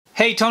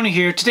Hey, Tony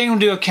here. Today I'm going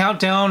to do a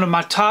countdown of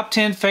my top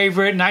 10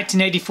 favorite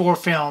 1984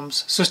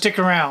 films, so stick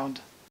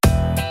around.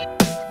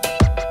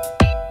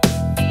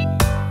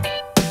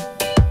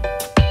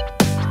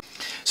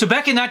 So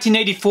back in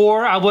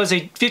 1984, I was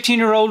a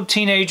 15-year-old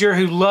teenager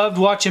who loved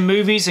watching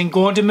movies and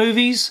going to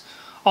movies.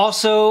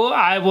 Also,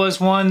 I was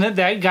one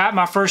that got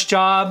my first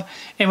job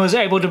and was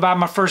able to buy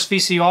my first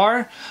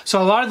VCR. So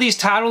a lot of these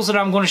titles that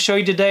I'm going to show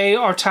you today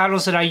are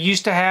titles that I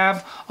used to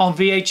have on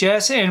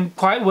VHS and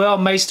quite well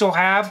may still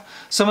have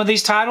some of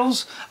these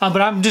titles. But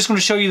I'm just going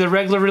to show you the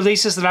regular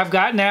releases that I've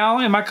got now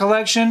in my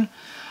collection.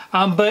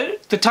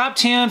 But the top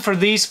 10 for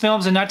these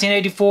films in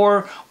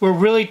 1984 were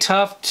really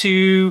tough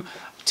to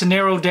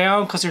narrow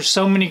down because there's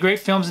so many great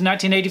films in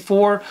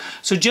 1984.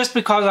 So just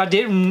because I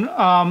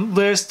didn't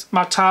list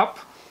my top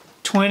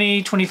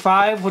 20,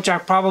 25, which I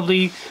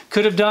probably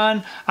could have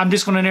done, I'm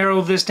just going to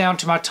narrow this down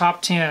to my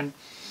top 10.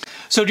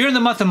 So during the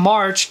month of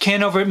March,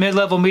 Ken over at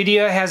Mid-Level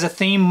Media has a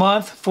theme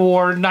month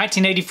for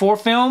 1984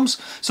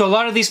 films. So a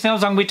lot of these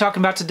films I'm going to be talking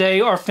about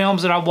today are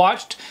films that I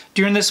watched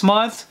during this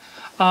month.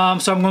 So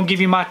I'm going to give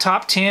you my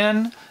top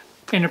 10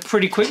 in a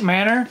pretty quick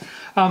manner.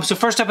 So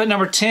first up at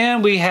number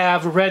 10, we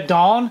have Red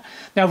Dawn.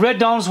 Now Red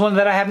Dawn is one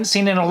that I haven't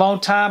seen in a long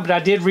time, but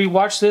I did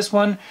rewatch this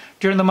one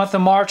during the month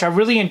of March. I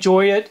really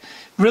enjoy it.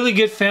 Really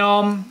good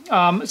film.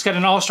 It's got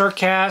an all-star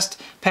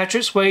cast: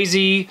 Patrick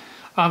Swayze,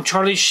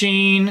 Charlie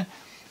Sheen,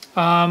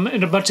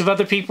 and a bunch of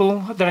other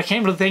people that I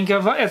can't really think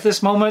of at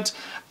this moment.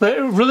 But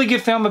a really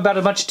good film about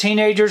a bunch of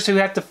teenagers who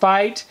have to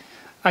fight,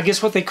 I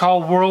guess what they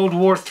call World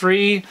War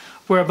III,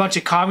 where a bunch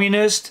of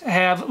communists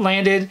have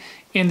landed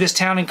in this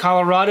town in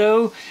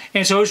Colorado.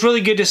 And so it's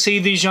really good to see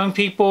these young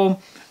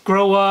people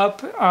grow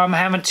up,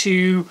 having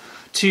to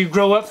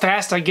grow up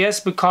fast, I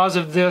guess, because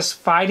of this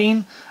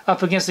fighting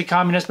up against the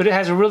communists. But it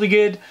has a really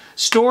good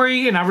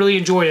story, and I really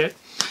enjoy it.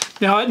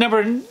 Now, at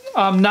number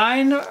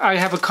 9, I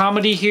have a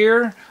comedy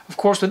here, of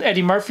course, with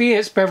Eddie Murphy.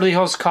 It's Beverly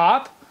Hills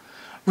Cop.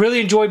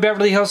 Really enjoy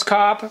Beverly Hills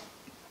Cop.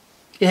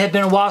 It had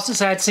been a while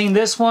since I had seen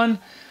this one.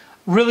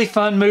 Really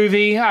fun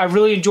movie. I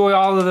really enjoy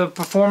all of the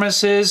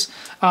performances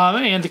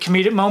and the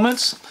comedic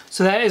moments.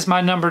 So that is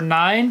my number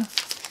 9.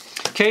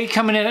 Okay,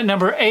 coming in at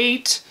number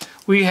 8,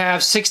 we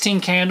have 16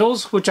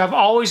 Candles, which I've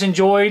always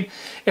enjoyed.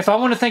 If I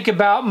want to think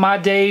about my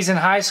days in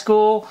high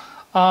school,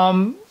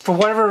 for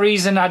whatever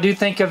reason, I do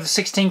think of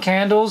 16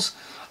 Candles.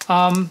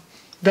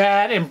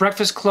 That and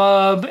Breakfast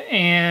Club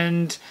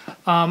and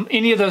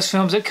any of those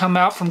films that come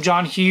out from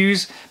John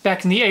Hughes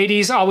back in the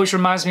 80s always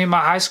reminds me of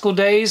my high school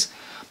days.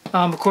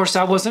 Of course,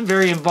 I wasn't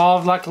very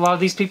involved like a lot of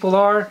these people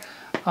are.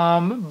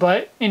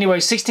 But anyway,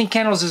 16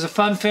 Candles is a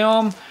fun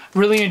film.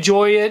 Really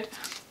enjoy it.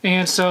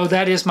 And so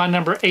that is my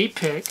number 8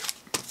 pick.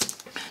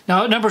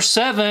 Now, number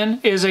 7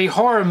 is a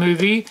horror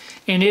movie,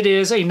 and it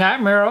is A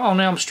Nightmare on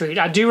Elm Street.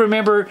 I do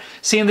remember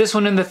seeing this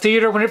one in the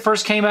theater when it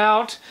first came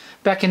out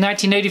back in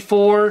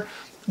 1984.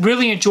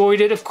 Really enjoyed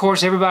it. Of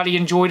course, everybody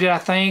enjoyed it, I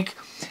think.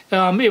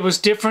 It was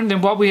different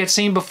than what we had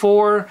seen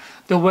before,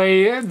 the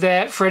way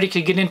that Freddy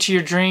could get into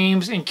your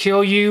dreams and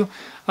kill you.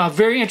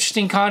 Very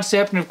interesting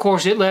concept, and of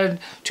course it led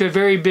to a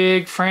very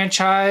big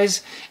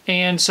franchise.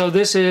 And so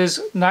this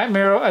is A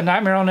Nightmare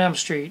on Elm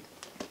Street.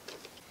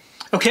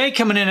 Okay,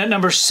 coming in at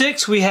number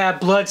 6, we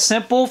have Blood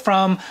Simple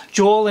from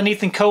Joel and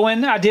Ethan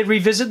Coen. I did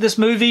revisit this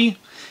movie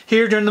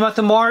here during the month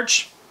of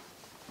March.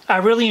 I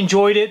really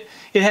enjoyed it.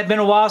 It had been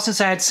a while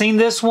since I had seen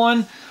this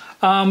one.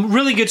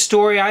 Really good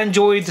story. I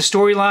enjoyed the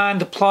storyline,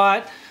 the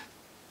plot.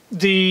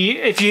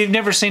 If you've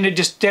never seen it,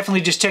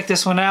 definitely check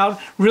this one out.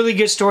 Really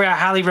good story. I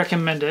highly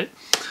recommend it.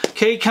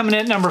 Okay, coming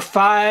in at number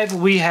 5,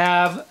 we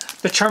have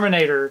The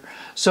Terminator.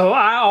 So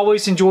I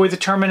always enjoy The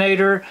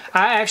Terminator.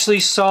 I actually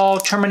saw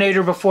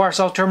Terminator before I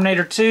saw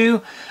Terminator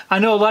 2. I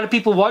know a lot of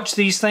people watch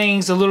these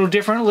things a little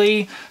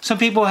differently. Some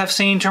people have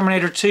seen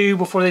Terminator 2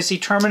 before they see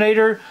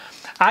Terminator.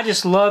 I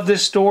just love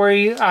this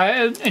story.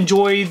 I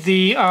enjoy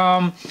the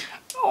Arnold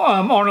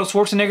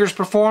Schwarzenegger's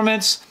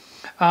performance.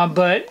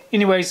 But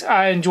anyways,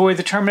 I enjoy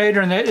The Terminator,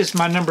 and that is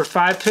my number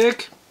 5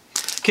 pick.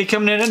 Okay,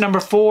 coming in at number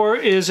 4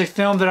 is a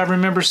film that I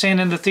remember seeing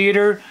in the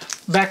theater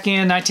back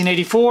in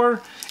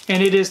 1984,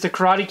 and it is The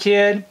Karate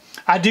Kid.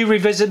 I do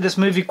revisit this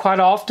movie quite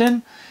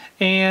often,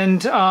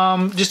 and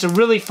just a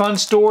really fun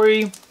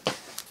story.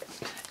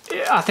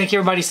 I think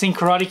everybody's seen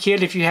Karate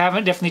Kid. If you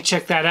haven't, definitely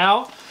check that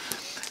out.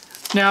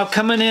 Now,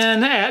 coming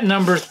in at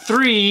number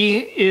 3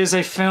 is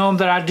a film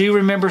that I do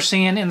remember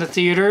seeing in the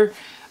theater.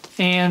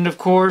 And of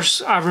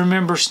course, I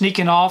remember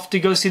sneaking off to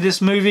go see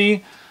this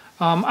movie.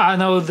 I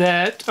know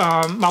that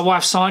my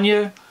wife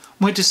Sonia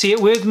went to see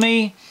it with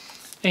me.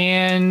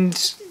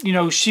 And, you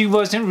know, she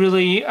wasn't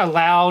really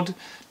allowed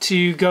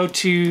to go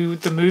to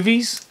the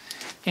movies.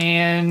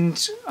 And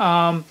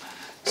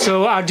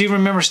so I do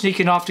remember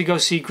sneaking off to go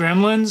see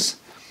Gremlins.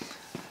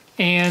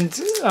 And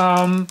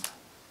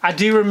I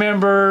do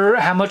remember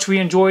how much we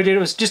enjoyed it. It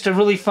was just a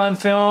really fun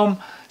film,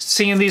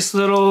 seeing these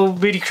little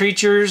bitty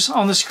creatures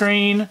on the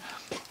screen.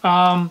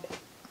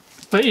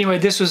 But anyway,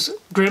 this was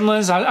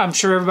Gremlins. I'm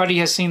sure everybody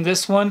has seen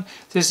this one.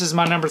 This is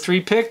my number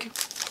 3 pick.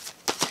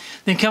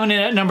 Then coming in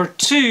at number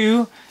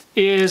 2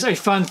 is a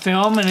fun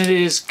film, and it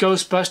is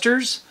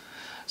Ghostbusters.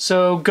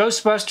 So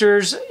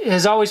Ghostbusters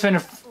has always been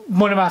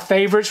one of my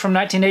favorites from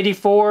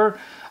 1984.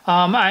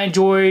 I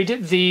enjoyed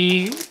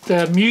the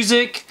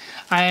music,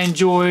 I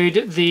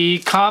enjoyed the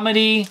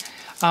comedy,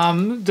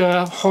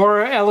 the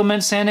horror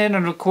elements in it,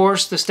 and of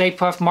course the Stay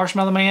Puft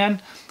Marshmallow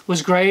Man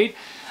was great.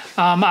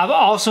 I've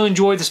also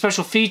enjoyed the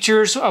special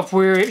features of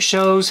where it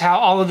shows how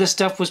all of this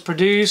stuff was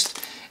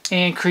produced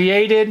and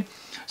created.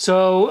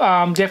 So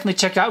definitely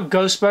check out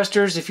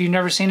Ghostbusters if you've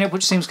never seen it,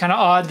 which seems kind of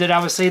odd that I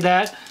would say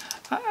that.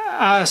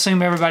 I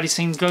assume everybody's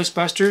seen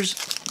Ghostbusters,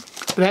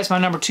 but that's my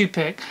number 2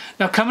 pick.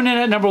 Now coming in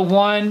at number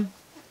 1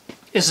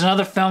 is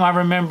another film I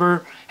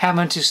remember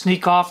having to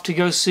sneak off to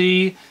go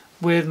see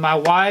with my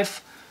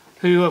wife,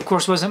 who of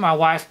course wasn't my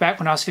wife back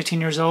when I was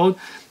 15 years old,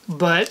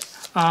 but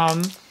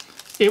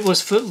it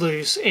was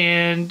Footloose.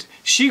 And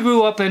she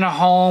grew up in a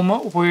home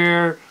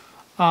where,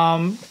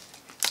 man,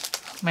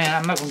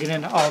 I'm not going to get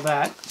into all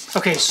that.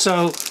 Okay,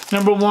 so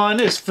number 1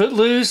 is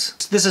Footloose.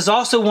 This is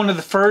also one of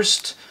the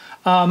first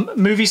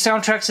movie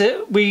soundtracks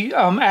that we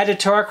added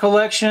to our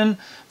collection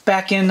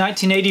back in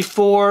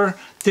 1984.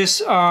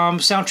 This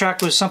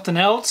soundtrack was something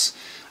else.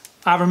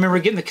 I remember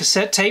getting the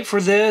cassette tape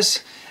for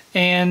this,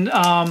 and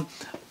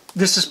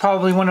this is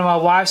probably one of my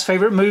wife's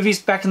favorite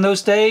movies back in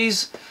those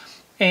days.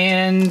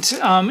 And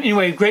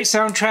anyway, great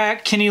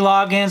soundtrack, Kenny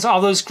Loggins, all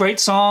those great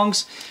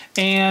songs.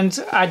 And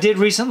I did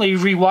recently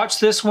rewatch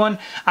this one.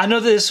 I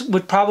know this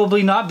would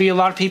probably not be a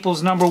lot of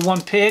people's number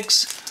 1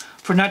 picks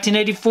for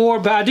 1984,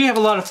 but I do have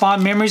a lot of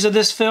fond memories of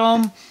this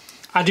film.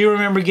 I do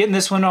remember getting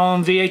this one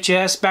on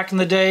VHS back in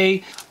the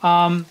day.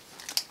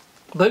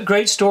 But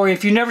great story.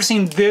 If you've never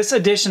seen this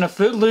edition of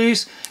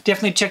Footloose,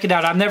 definitely check it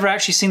out. I've never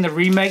actually seen the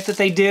remake that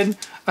they did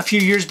a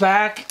few years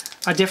back.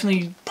 I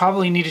definitely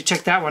probably need to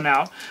check that one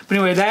out. But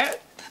anyway, that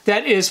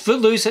is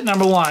Footloose at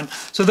number 1.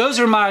 So those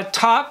are my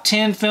top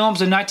 10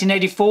 films in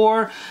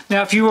 1984.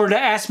 Now, if you were to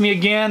ask me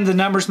again, the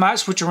numbers might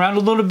switch around a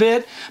little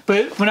bit.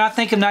 But when I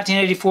think of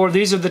 1984,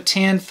 these are the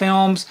 10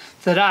 films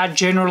that I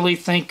generally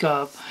think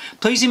of.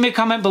 Please leave me a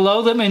comment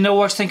below. Let me know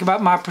what you think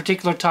about my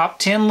particular top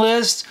 10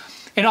 list.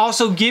 And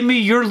also give me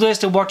your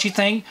list of what you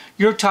think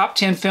your top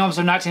 10 films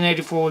of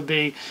 1984 would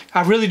be.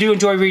 I really do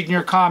enjoy reading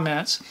your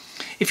comments.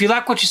 If you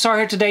like what you saw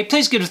here today,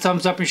 please give it a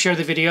thumbs up and share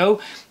the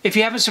video. If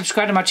you haven't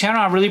subscribed to my channel,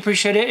 I really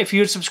appreciate it if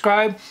you would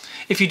subscribe.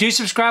 If you do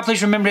subscribe,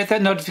 please remember to hit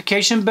that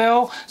notification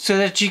bell so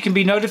that you can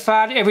be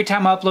notified every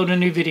time I upload a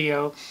new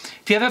video.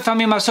 If you haven't found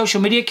me on my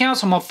social media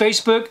accounts, I'm on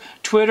Facebook,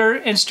 Twitter,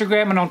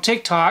 Instagram, and on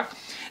TikTok.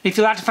 If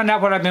you'd like to find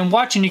out what I've been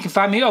watching, you can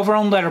find me over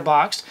on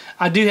Letterboxd.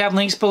 I do have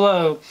links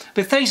below.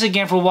 But thanks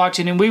again for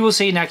watching, and we will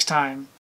see you next time.